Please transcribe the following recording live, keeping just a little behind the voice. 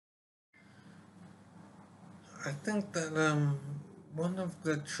I think that one of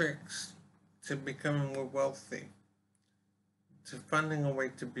the tricks to becoming more wealthy, to finding a way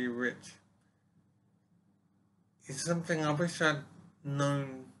to be rich, is something I wish I'd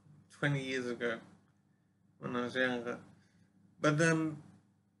known 20 years ago when I was younger. But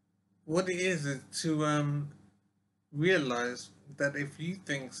what it is to realize that if you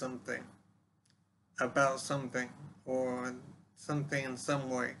think something about something or something in some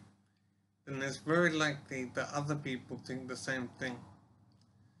way, then it's very likely that other people think the same thing.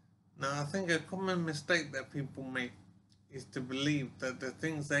 Now, I think a common mistake that people make is to believe that the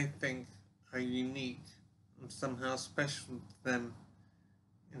things they think are unique and somehow special to them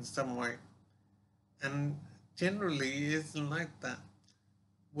in some way. And generally, it isn't like that.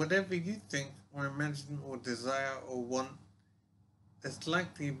 Whatever you think or imagine or desire or want, it's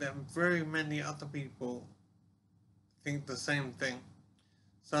likely that very many other people think the same thing.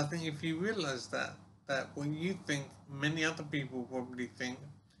 So I think if you realize that what you think many other people probably think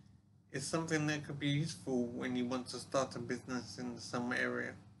is something that could be useful when you want to start a business in some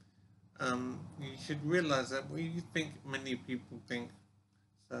area. You should realize that what you think many people think.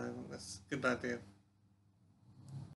 So that's a good idea.